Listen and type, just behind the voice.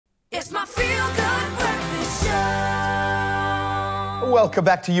It's my feel-good breakfast show. Welcome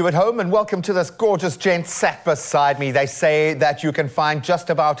back to You at Home, and welcome to this gorgeous gent sat beside me. They say that you can find just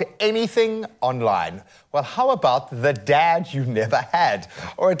about anything online. Well, how about the dad you never had?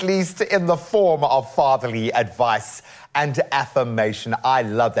 Or at least in the form of fatherly advice and affirmation. I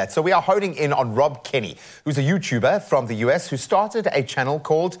love that. So we are honing in on Rob Kenny, who's a YouTuber from the US who started a channel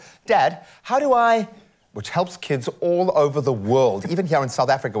called Dad, How Do I... which helps kids all over the world, even here in South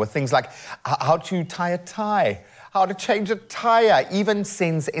Africa, with things like how to tie a tie, how to change a tire, even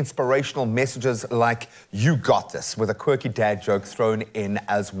sends inspirational messages like, you got this, with a quirky dad joke thrown in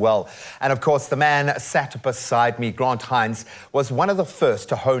as well. And of course, the man sat beside me, Grant Hines, was one of the first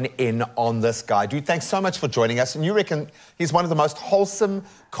to hone in on this guy. Dude, thanks so much for joining us. And you reckon he's one of the most wholesome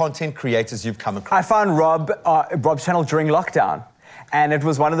content creators you've come across? I found Rob's channel during lockdown. And it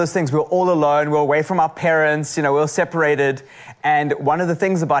was one of those things, we were all alone, we were away from our parents, you know, we were separated. And one of the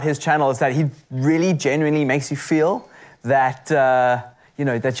things about his channel is that he really genuinely makes you feel that, you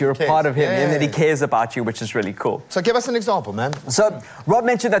know, that you're a part of him and that he cares about you, which is really cool. So give us an example, man. So Rob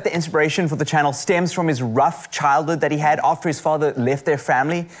mentioned that the inspiration for the channel stems from his rough childhood that he had after his father left their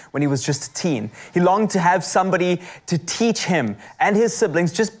family when he was just a teen. He longed to have somebody to teach him and his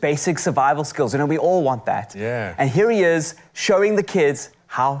siblings just basic survival skills. You know, we all want that. Yeah. And here he is showing the kids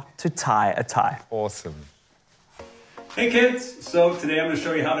how to tie a tie. Awesome. Hey kids, so today I'm going to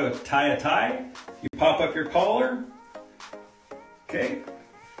show you how to tie a tie. You pop up your collar, okay,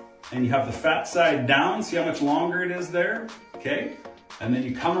 and you have the fat side down, see how much longer it is there, okay, and then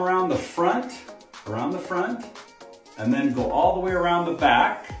you come around the front, and then go all the way around the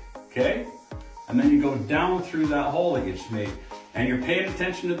back, okay, and then you go down through that hole that you just made, and you're paying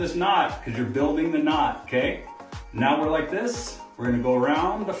attention to this knot because you're building the knot, okay. Now we're like this, we're going to go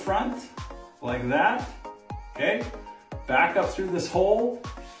around the front like that, okay. Back up through this hole.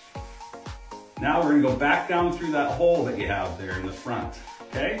 Now we're going to go back down through that hole that you have there in the front,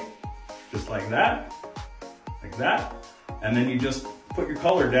 okay? Just like that, and then you just put your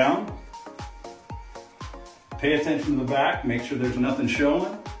collar down. Pay attention to the back, make sure there's nothing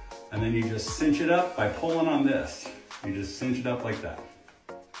showing, and then you just cinch it up by pulling on this. You just cinch it up like that.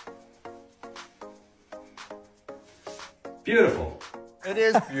 Beautiful. It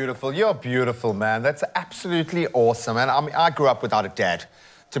is beautiful. You're beautiful, man. That's absolutely awesome. And I grew up without a dad,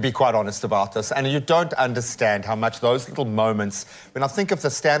 to be quite honest about this. And you don't understand how much those little moments, when I think of the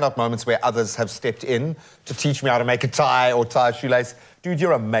stand-up moments where others have stepped in to teach me how to make a tie or tie a shoelace, dude,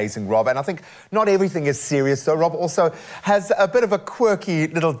 you're amazing, Rob. And I think not everything is serious, though. Rob also has a bit of a quirky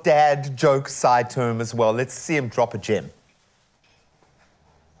little dad joke side to him as well. Let's see him drop a gem.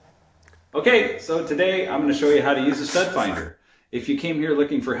 Okay, so today I'm going to show you how to use a stud finder. If you came here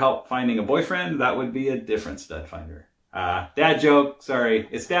looking for help finding a boyfriend, that would be a different stud finder. Dad joke, sorry.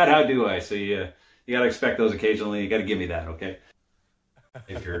 It's Dad, how do I? So you gotta expect those occasionally. You gotta give me that, okay?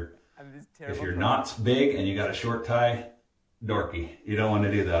 If your knot's big and you got a short tie, dorky. You don't want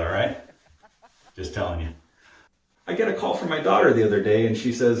to do that, all right? Just telling you. I get a call from my daughter the other day and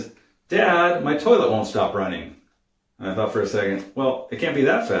she says, Dad, my toilet won't stop running. And I thought for a second, well, it can't be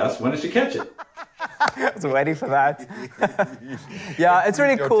that fast. When did she catch it? I was waiting for that. Yeah, it's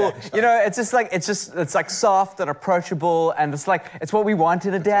really cool. You know, it's like soft and approachable, and it's what we want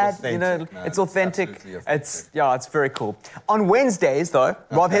in a dad. You know, it's authentic. It's very cool. On Wednesdays, though,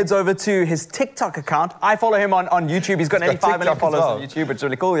 Rob heads over to his TikTok account. I follow him on YouTube. He's got 85 million followers on YouTube. It's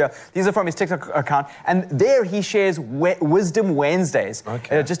really cool. Yeah, these are from his TikTok account, and there he shares Wisdom Wednesdays,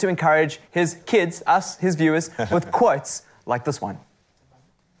 just to encourage his kids, us, his viewers, with quotes like this one.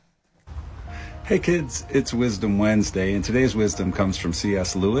 Hey kids, it's Wisdom Wednesday, and today's wisdom comes from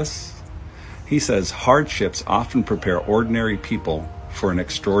C.S. Lewis. He says, hardships often prepare ordinary people for an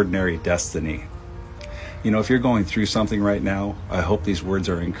extraordinary destiny. You know, if you're going through something right now, I hope these words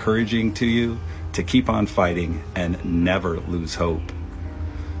are encouraging to you to keep on fighting and never lose hope.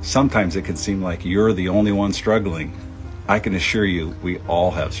 Sometimes it can seem like you're the only one struggling. I can assure you, we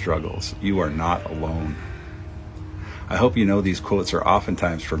all have struggles. You are not alone. I hope you know these quotes are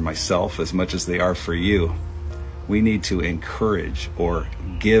oftentimes for myself as much as they are for you. We need to encourage or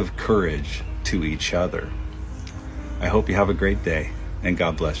give courage to each other. I hope you have a great day, and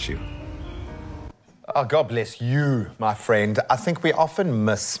God bless you. Oh, God bless you, my friend. I think we often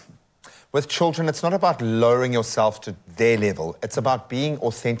miss, with children, it's not about lowering yourself to their level. It's about being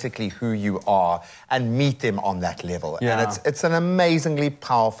authentically who you are and meet them on that level. Yeah. And it's an amazingly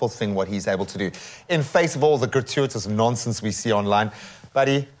powerful thing what he's able to do. In face of all the gratuitous nonsense we see online,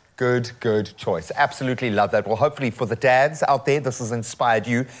 buddy, good choice. Absolutely love that. Well, hopefully for the dads out there, this has inspired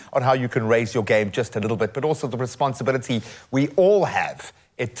you on how you can raise your game just a little bit, but also the responsibility we all have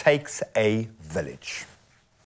It takes a village.